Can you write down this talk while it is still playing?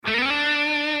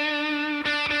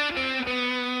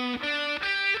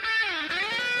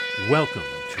Welcome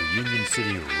to Union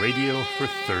City Radio for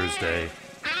Thursday,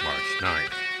 March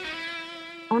 9th.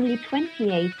 Only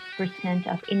 28%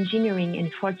 of engineering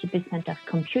and 40% of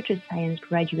computer science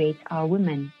graduates are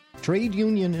women. Trade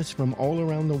unionists from all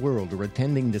around the world are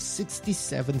attending the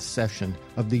 67th session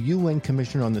of the UN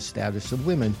Commission on the Status of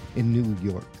Women in New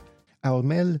York.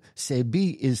 Armelle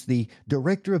Sebi is the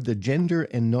director of the Gender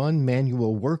and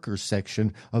Non-Manual Workers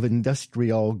section of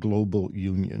Industrial Global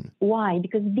Union. Why?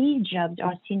 Because these jobs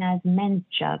are seen as men's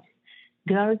jobs.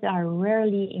 Girls are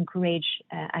rarely encouraged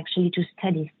actually to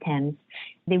study STEM.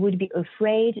 They would be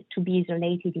afraid to be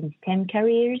isolated in STEM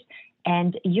careers,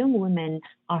 and young women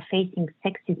are facing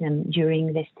sexism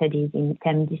during their studies in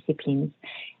STEM disciplines.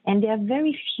 And there are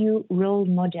very few role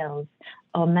models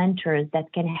or mentors that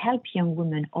can help young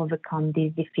women overcome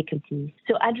these difficulties.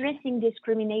 So addressing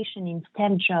discrimination in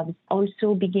STEM jobs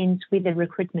also begins with the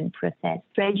recruitment process.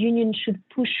 Trade unions should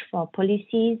push for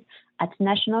policies at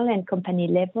national and company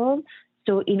level,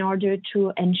 so in order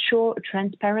to ensure a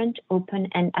transparent, open,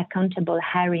 and accountable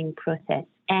hiring process.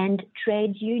 And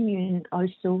trade unions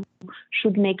also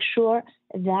should make sure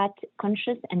that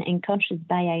conscious and unconscious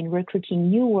bias in recruiting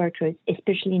new workers,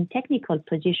 especially in technical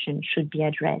positions, should be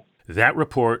addressed. That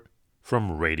report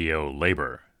from Radio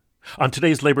Labor. On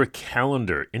today's labor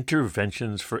calendar,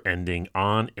 interventions for ending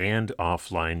on and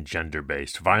offline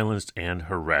gender-based violence and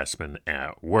harassment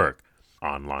at work.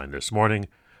 Online this morning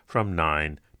from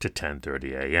 9 to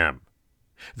 10:30 a.m.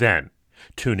 Then,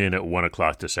 tune in at 1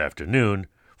 o'clock this afternoon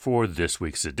for this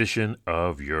week's edition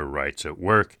of Your Rights at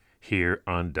Work here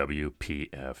on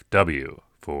WPFW.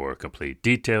 For complete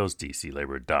details,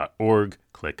 dclabor.org,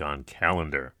 click on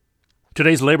calendar.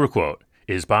 Today's labor quote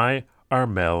is by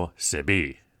Armelle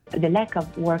Sebi. The lack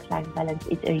of work-life balance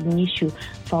is an issue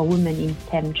for women in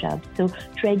STEM jobs. So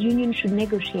trade unions should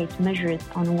negotiate measures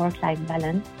on work-life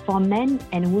balance for men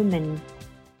and women.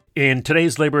 In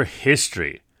today's labor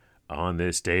history, on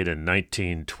this date in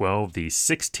 1912, the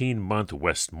 16-month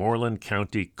Westmoreland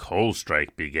County coal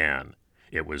strike began.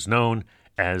 It was known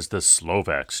as the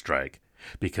Slovak Strike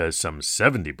because some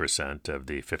 70% of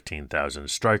the 15,000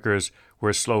 strikers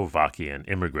were Slovakian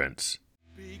immigrants.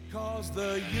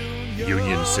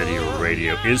 Union City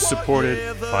Radio is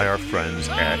supported by our friends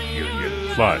at Union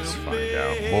Plus. Find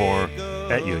out more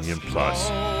at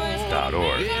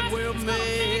unionplus.org.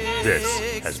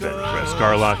 This has been Chris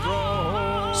Garlock.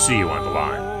 See you on the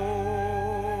line.